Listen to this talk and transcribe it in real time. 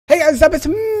guys, what's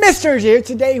up? It's Mr. here.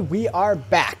 Today we are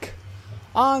back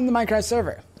on the Minecraft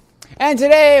server. And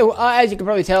today, as you can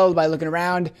probably tell by looking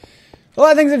around, a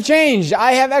lot of things have changed.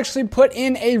 I have actually put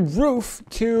in a roof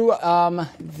to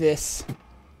this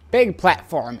big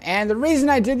platform. And the reason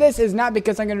I did this is not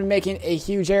because I'm going to be making a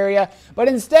huge area, but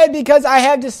instead because I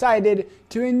have decided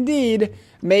to indeed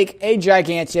make a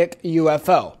gigantic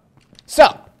UFO.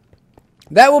 So,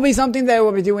 that will be something that I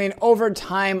will be doing over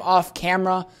time off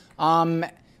camera.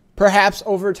 Perhaps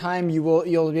over time you'll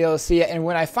be able to see it, and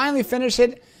when I finally finish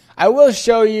it, I will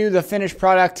show you the finished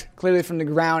product clearly from the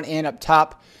ground and up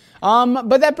top.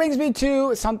 But that brings me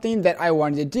to something that I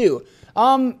wanted to do.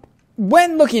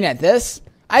 When looking at this,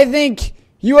 I think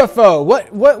UFO.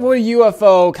 What would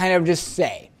UFO kind of just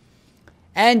say?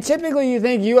 And typically you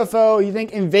think UFO, you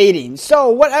think invading. So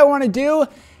what I want to do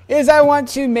is I want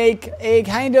to make a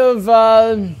kind of,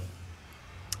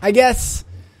 I guess,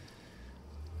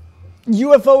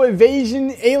 UFO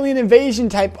invasion, alien invasion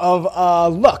type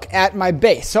of look at my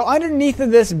base. So underneath of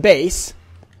this base,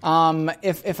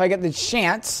 if I get the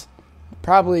chance,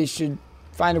 probably should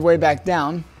find a way back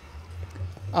down.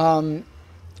 I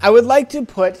would like to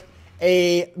put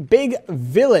a big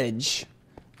village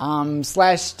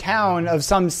slash town of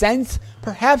some sense,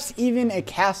 perhaps even a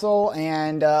castle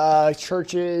and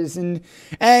churches and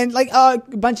like a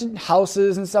bunch of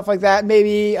houses and stuff like that.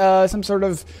 Maybe some sort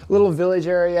of little village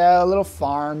area, a little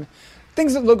farm,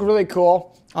 things that look really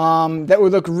cool. That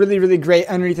would look really, really great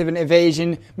underneath of an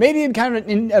invasion. Maybe kind of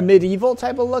a medieval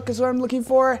type of look is what I'm looking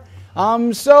for.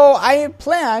 So I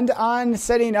planned on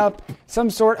setting up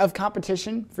some sort of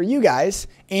competition for you guys,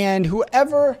 and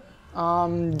whoever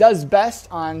does best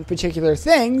on particular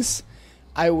things,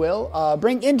 I will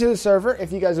bring into the server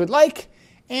if you guys would like,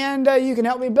 and you can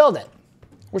help me build it,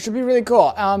 which would be really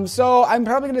cool. So I'm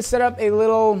probably going to set up a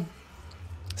little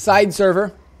side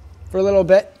server for a little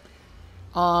bit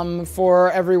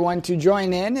for everyone to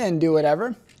join in and do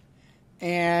whatever.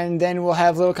 And then we'll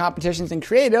have little competitions in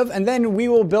creative, and then we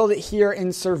will build it here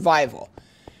in survival.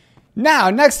 Now,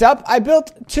 next up, I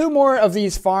built 2 more of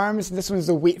these farms. This one's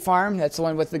the wheat farm. That's the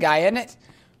one with the guy in it.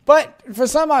 But for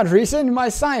some odd reason, my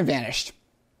sign vanished.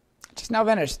 Just now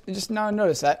vanished. I just now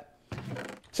noticed that.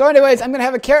 So anyways, I'm going to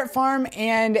have a carrot farm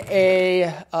and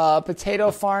a potato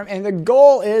farm. And the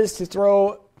goal is to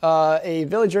throw a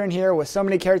villager in here with so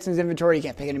many carrots in his inventory you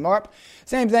can't pick any more up.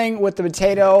 Same thing with the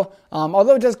potato.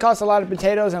 Although it does cost a lot of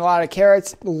potatoes and a lot of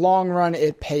carrots, the long run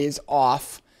it pays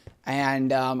off.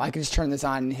 And I can just turn this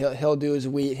on. And he'll do his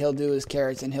wheat, he'll do his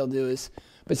carrots, and he'll do his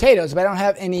potatoes. But I don't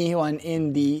have anyone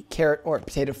in the carrot or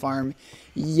potato farm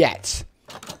yet.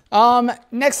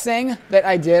 Next thing that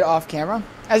I did off camera,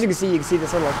 as you can see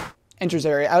this little entrance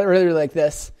area. I really, really like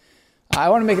this. I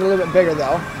want to make it a little bit bigger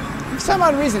though. For some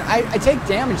odd reason, I take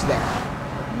damage there.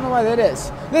 I don't know why that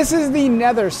is. This is the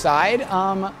nether side.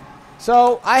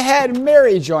 So I had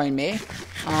Mary join me.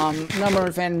 Number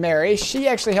one fan Mary. She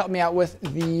actually helped me out with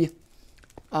the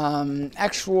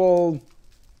actual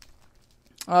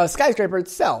skyscraper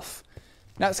itself.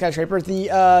 Not skyscraper.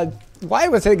 The why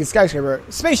was I thinking skyscraper?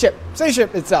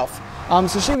 Spaceship itself.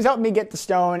 So she was helping me get the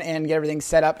stone and get everything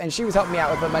set up, and she was helping me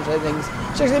out with a bunch of other things.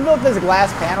 She actually built this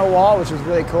glass panel wall, which was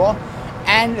really cool.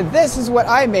 And this is what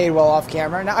I made while off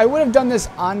camera. Now, I would have done this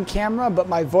on camera, but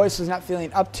my voice was not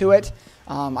feeling up to it.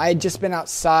 I had just been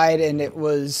outside, and it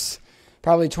was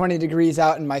probably 20 degrees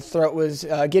out, and my throat was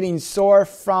getting sore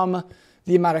from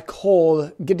the amount of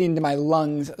cold getting into my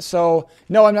lungs. So,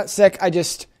 no, I'm not sick. I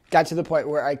just got to the point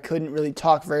where I couldn't really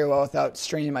talk very well without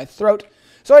straining my throat.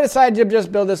 So I decided to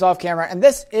just build this off camera, and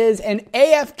this is an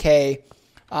AFK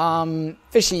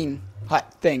fishing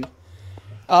hut thing.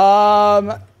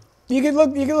 You can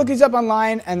look these up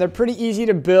online, and they're pretty easy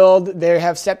to build. They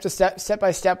have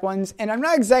step-by-step ones, and I'm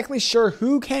not exactly sure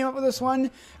who came up with this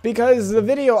one, because the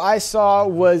video I saw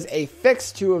was a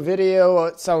fix to a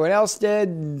video someone else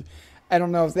did. I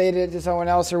don't know if they did it to someone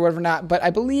else or whatever not, but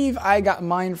I believe I got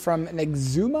mine from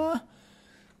𝐀𝐖𝐄𝐒𝐿. I'm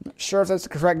not sure if that's the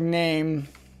correct name.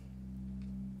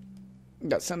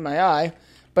 Got some in my eye,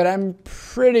 but I'm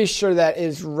pretty sure that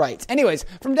is right. Anyways,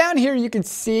 from down here you can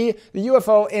see the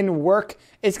UFO in work.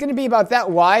 It's going to be about that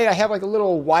wide. I have like a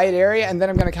little wide area, and then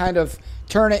I'm going to kind of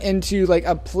turn it into like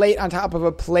a plate on top of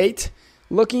a plate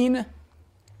looking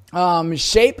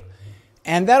shape.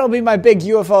 And that'll be my big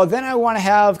UFO. Then I want to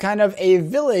have kind of a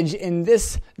village in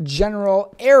this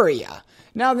general area.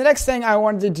 Now, the next thing I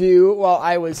wanted to do while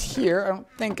I was here, I don't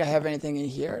think I have anything in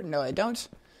here. No, I don't.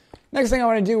 Next thing I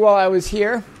want to do while I was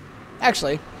here,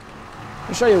 actually,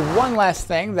 I'll show you one last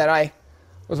thing that I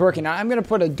was working on. I'm going to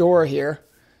put a door here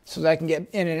so that I can get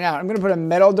in and out. I'm going to put a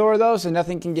metal door, though, so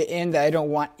nothing can get in that I don't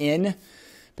want in.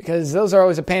 because those are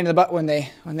always a pain in the butt when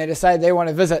they decide they want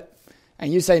to visit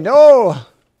and you say no.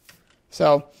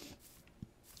 So,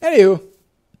 anywho,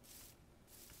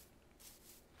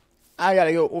 I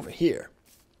gotta go over here.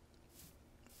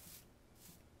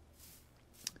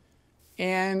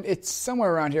 And it's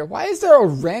somewhere around here. Why is there a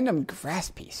random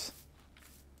grass piece?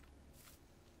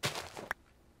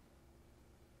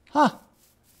 Huh.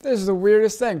 This is the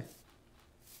weirdest thing.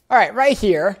 All right, right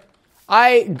here.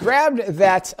 I grabbed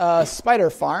that spider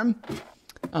farm.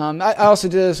 I also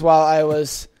did this while I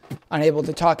was unable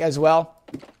to talk as well.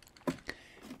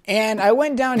 And I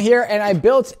went down here and I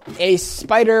built a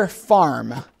spider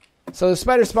farm. So the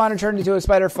spider spawner turned into a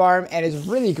spider farm and it's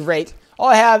really great. All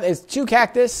I have is 2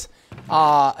 cactus,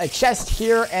 a chest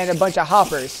here, and a bunch of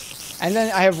hoppers. And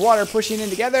then I have water pushing in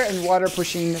together and water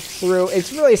pushing through.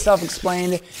 It's really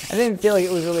self-explained. I didn't feel like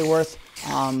it was really worth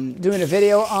doing a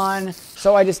video on,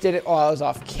 so I just did it while I was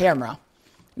off camera.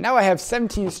 Now I have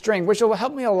 17 string, which will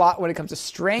help me a lot when it comes to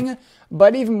string,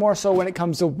 but even more so when it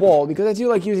comes to wool, because I do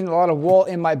like using a lot of wool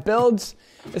in my builds,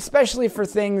 especially for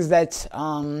things that,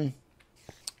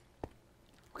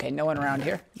 okay, no one around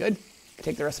here. Good.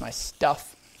 Take the rest of my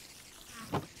stuff.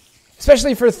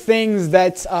 Especially for things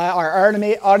that are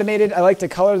automated, I like to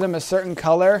color them a certain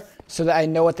color so that I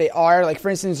know what they are. Like, for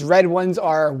instance, red ones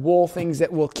are wool things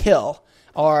that will kill,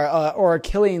 or a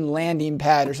killing landing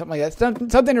pad or something like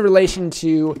that. Something in relation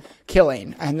to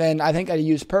killing. And then I think I'd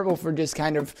use purple for just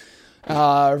kind of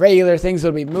regular things that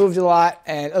will be moved a lot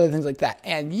and other things like that.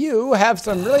 And you have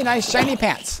some really nice shiny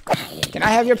pants. Can I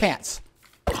have your pants?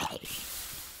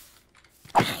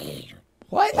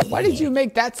 What? Why did you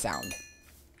make that sound?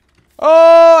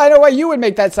 Oh, I know why you would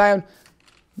make that sound.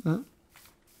 Huh?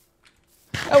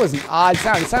 That was an odd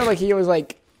sound. It sounded like he was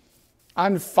like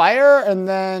on fire and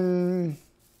then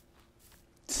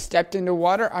stepped into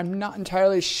water. I'm not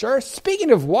entirely sure. Speaking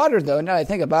of water, though, now that I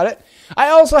think about it, I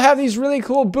also have these really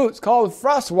cool boots called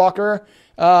Frostwalker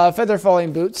feather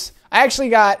falling boots. I actually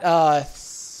got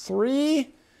 3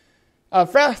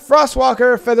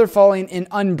 Frostwalker feather falling in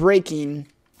unbreaking,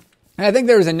 and I think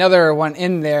there was another one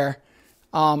in there.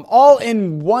 All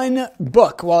in one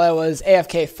book while I was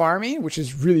AFK farming, which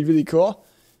is really, really cool.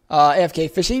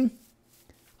 AFK fishing.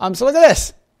 So look at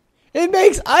this. It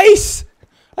makes ice.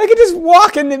 I can just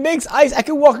walk and it makes ice. I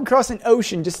can walk across an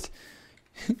ocean. Just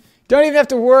don't even have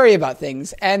to worry about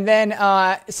things. And then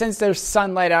since there's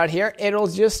sunlight out here, it'll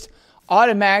just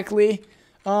automatically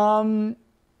turn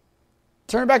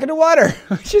back into water,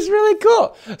 which is really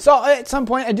cool. So at some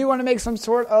point, I do want to make some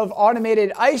sort of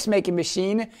automated ice making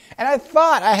machine. And I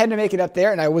thought I had to make it up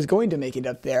there, and I was going to make it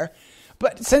up there.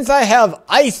 But since I have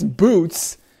ice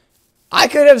boots, I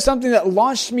could have something that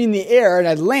launched me in the air and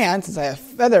I'd land. Since I have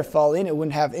feather falling, it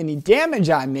wouldn't have any damage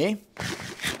on me.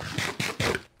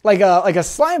 Like a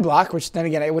slime block, which then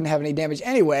again, I wouldn't have any damage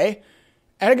anyway.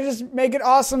 And I could just make an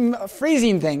awesome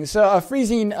freezing thing. So a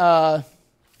freezing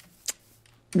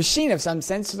machine of some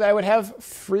sense, so that I would have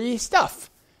free stuff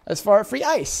as far as free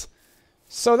ice.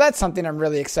 So that's something I'm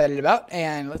really excited about.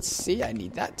 And let's see, I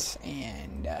need that.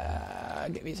 And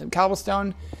get me some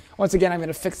cobblestone. Once again, I'm going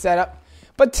to fix that up.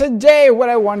 But today, what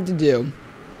I wanted to do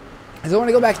is I want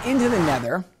to go back into the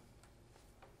nether.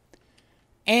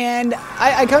 And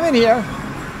I come in here.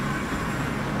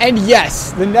 And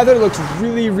yes, the nether looks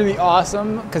really, really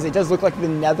awesome. Because it does look like the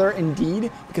nether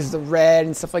indeed. Because of the red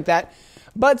and stuff like that.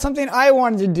 But something I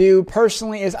wanted to do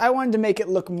personally is I wanted to make it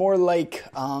look more like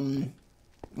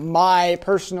my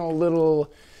personal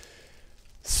little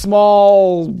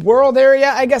small world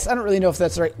area. I guess I don't really know if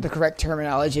that's the correct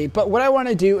terminology. But what I want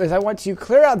to do is I want to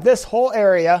clear out this whole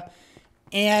area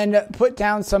and put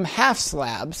down some half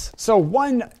slabs. So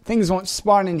 1, things won't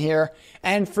spawn in here.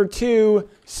 And for 2,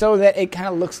 so that it kind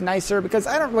of looks nicer. Because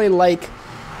I don't really like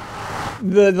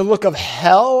the look of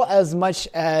hell as much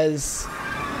as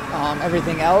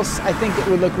everything else. I think it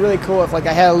would look really cool if like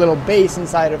I had a little base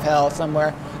inside of hell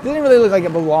somewhere. It didn't really look like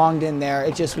it belonged in there.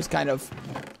 It just was kind of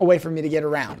a way for me to get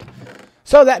around.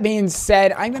 So that being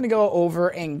said, I'm going to go over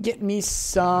and get me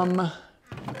some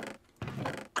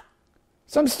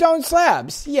stone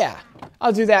slabs. Yeah,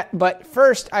 I'll do that. But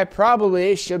first, I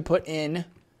probably should put in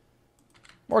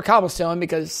more cobblestone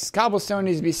because cobblestone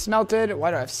needs to be smelted.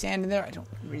 Why do I have sand in there? I don't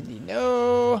really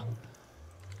know.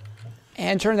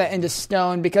 And turn that into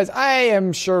stone because I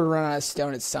am sure to run out of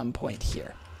stone at some point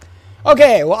here.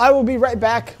 Okay, well, I will be right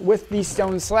back with these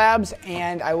stone slabs,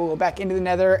 and I will go back into the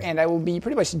nether, and I will be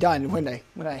pretty much done when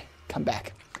I come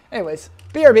back. Anyways,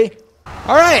 BRB.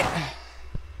 All right.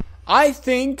 I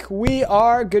think we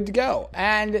are good to go.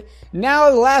 And now,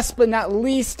 last but not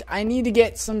least, I need to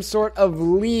get some sort of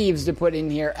leaves to put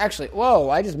in here. Actually, whoa,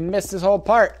 I just missed this whole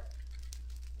part.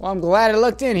 Well, I'm glad I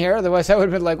looked in here. Otherwise, I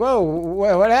would have been like, whoa,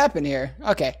 what happened here?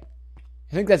 Okay.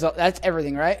 I think that's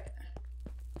everything, right?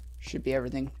 Should be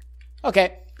everything.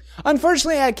 Okay.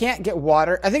 Unfortunately, I can't get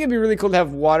water. I think it'd be really cool to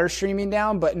have water streaming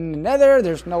down, but in the nether,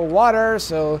 there's no water,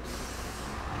 so...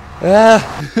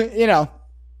 you know.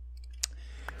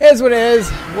 It is what it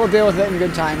is. We'll deal with it in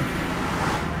good time.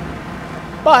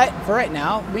 But, for right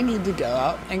now, we need to go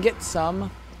out and get some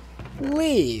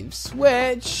leaves,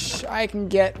 which I can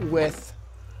get with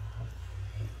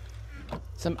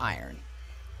some iron.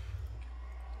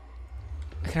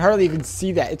 I can hardly even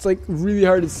see that. It's like really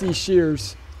hard to see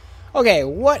shears. Okay,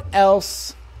 what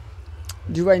else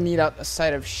do I need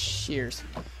outside of shears?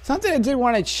 Something I did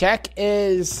want to check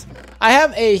is I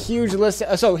have a huge list.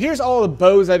 So here's all the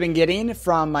bows I've been getting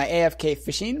from my AFK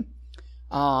fishing.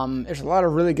 There's a lot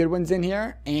of really good ones in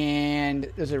here, and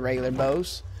those are regular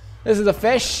bows. This is a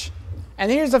fish,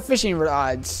 and here's the fishing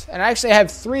rods. And I actually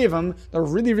have 3 of them. They're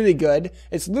really, really good.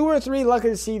 It's Lure 3, Luck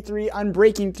of the Sea 3,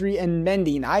 Unbreaking 3, and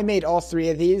Mending. I made all 3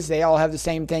 of these. They all have the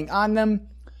same thing on them,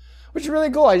 which is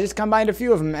really cool. I just combined a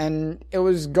few of them, and it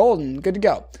was golden. Good to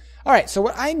go. All right, so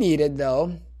what I needed,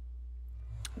 though,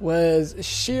 was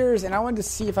shears, and I wanted to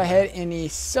see if I had any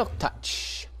silk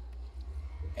touch.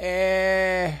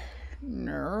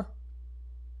 No.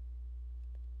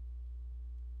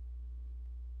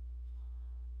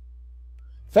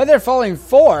 Feather falling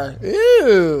 4.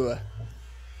 Ooh.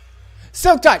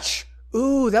 Silk touch.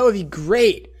 Ooh, that would be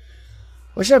great.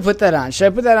 What should I put that on?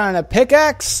 Should I put that on a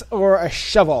pickaxe or a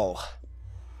shovel?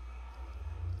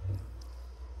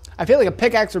 I feel like a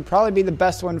pickaxe would probably be the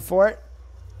best one for it.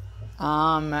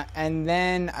 And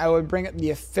then I would bring up the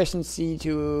efficiency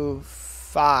to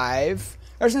 5.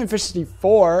 There's an efficiency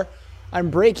 4. I'm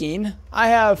breaking. I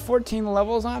have 14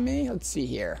 levels on me. Let's see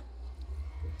here.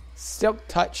 Silk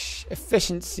touch,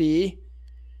 efficiency,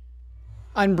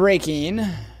 unbreaking.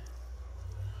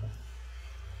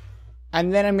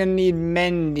 And then I'm going to need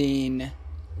mending.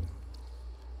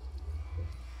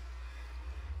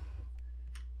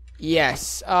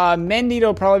 Yes. Mending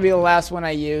will probably be the last one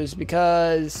I use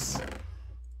because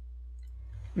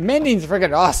mending's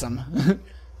freaking awesome.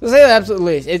 To say the absolute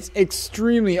least, it's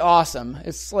extremely awesome.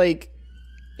 It's like,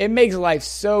 it makes life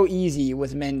so easy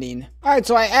with mending. Alright,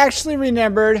 so I actually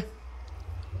remembered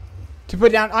to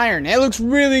put down iron. It looks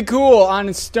really cool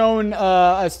on stone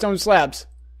slabs.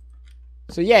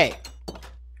 So yay.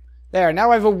 There,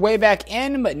 now I have a way back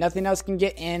in, but nothing else can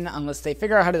get in unless they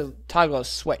figure out how to toggle a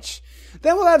switch.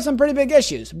 Then we'll have some pretty big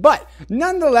issues. But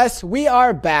nonetheless, we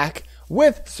are back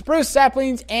with spruce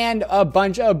saplings and a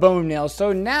bunch of bone nails.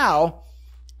 So now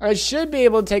I should be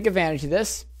able to take advantage of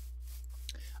this.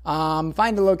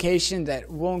 Find a location that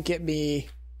won't get me...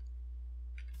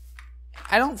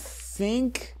 I don't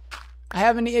think I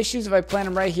have any issues if I plant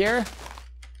them right here.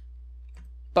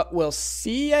 But we'll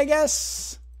see, I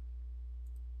guess.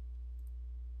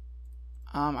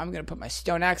 I'm going to put my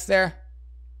stone axe there.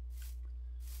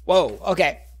 Whoa,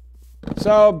 okay.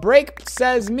 So, break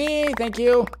says me. Thank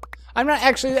you. I'm not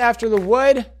actually after the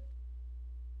wood.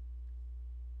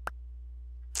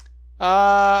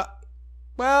 Well...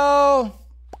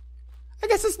 I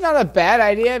guess it's not a bad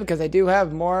idea because I do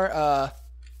have more of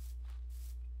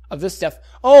this stuff.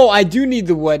 Oh, I do need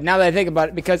the wood now that I think about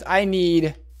it because I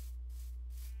need...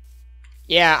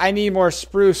 Yeah, I need more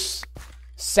spruce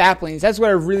saplings. That's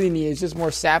what I really need is just more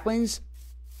saplings.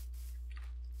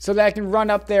 So that I can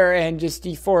run up there and just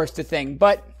deforest the thing.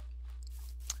 But,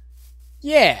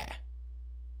 yeah.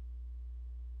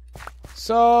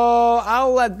 So,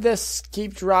 I'll let this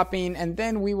keep dropping and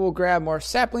then we will grab more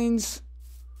saplings.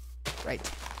 Right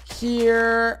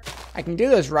here. I can do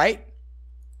this, right?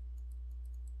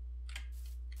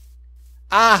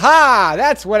 Aha!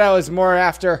 That's what I was more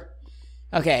after.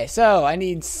 Okay, so I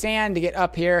need sand to get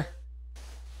up here.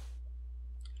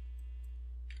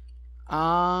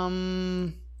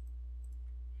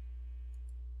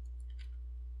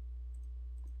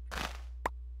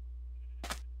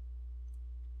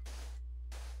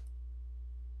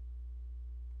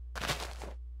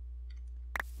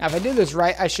 Now, if I do this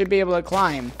right, I should be able to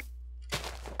climb.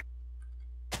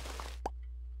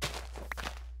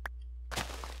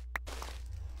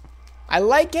 I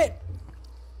like it,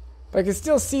 but I can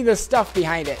still see the stuff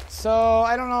behind it. So,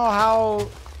 I don't know how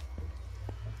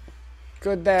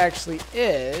good that actually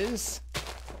is.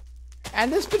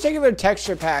 And this particular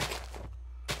texture pack,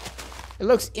 it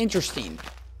looks interesting.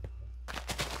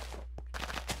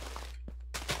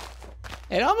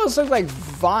 It almost looks like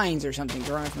vines or something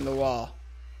growing from the wall.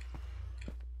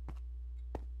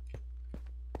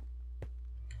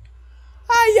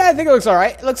 Yeah, I think it looks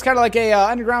alright. It looks kind of like a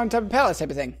underground type of palace type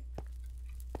of thing.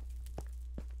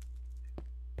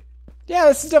 Yeah,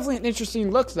 this is definitely an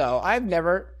interesting look, though. I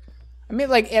mean,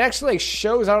 like, it actually, like,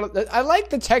 shows out. I like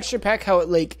the texture pack, how it,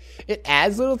 like, it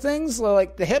adds little things.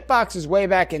 Like, the hitbox is way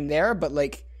back in there, but,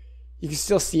 like, you can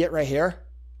still see it right here,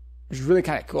 which is really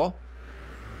kind of cool.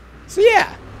 So,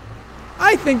 yeah,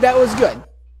 I think that was good.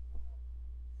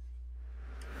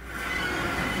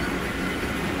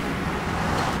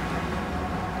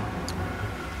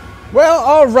 Well,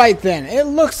 all right then. It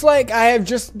looks like I've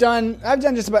done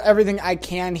just about everything I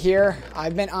can here.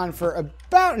 I've been on for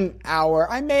about an hour.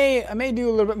 I may do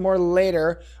a little bit more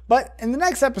later, but in the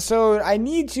next episode, I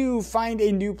need to find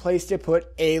a new place to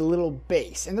put a little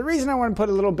base. And the reason I want to put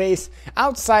a little base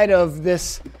outside of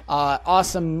this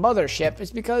awesome mothership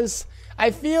is because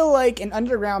I feel like an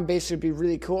underground base would be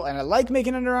really cool, and I like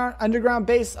making an underground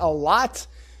base a lot.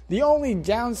 The only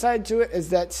downside to it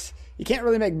is that you can't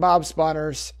really make mob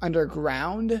spawners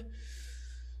underground.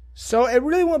 So it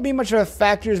really won't be much of a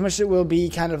factor as much as it will be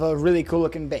kind of a really cool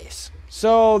looking base.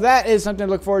 So that is something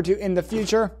to look forward to in the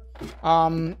future.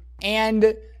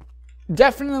 And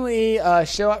definitely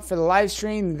show up for the live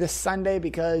stream this Sunday,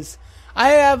 because I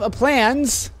have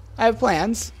plans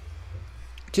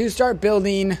to start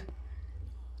building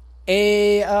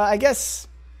I guess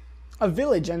a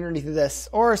village underneath of this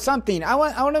or something. I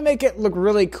want to make it look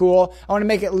really cool. I want to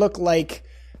make it look like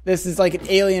this is like an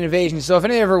alien invasion. So if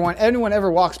anyone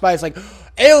ever walks by, it's like,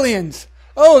 aliens!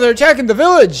 Oh, they're attacking the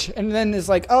village! And then it's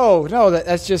like, oh no,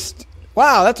 that's just,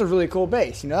 wow, that's a really cool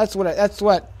base. You know, that's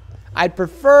what I'd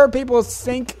prefer people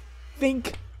think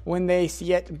when they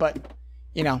see it. But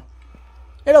you know,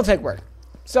 it'll take work.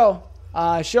 So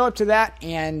show up to that,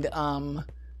 and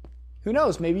who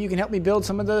knows? Maybe you can help me build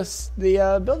some of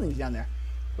the buildings down there.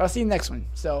 But I'll see you next one.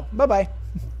 So, bye-bye.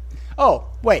 Oh,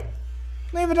 wait.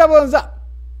 Leave a double thumbs up.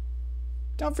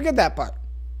 Don't forget that part.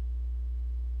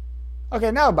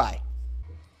 Okay, now bye.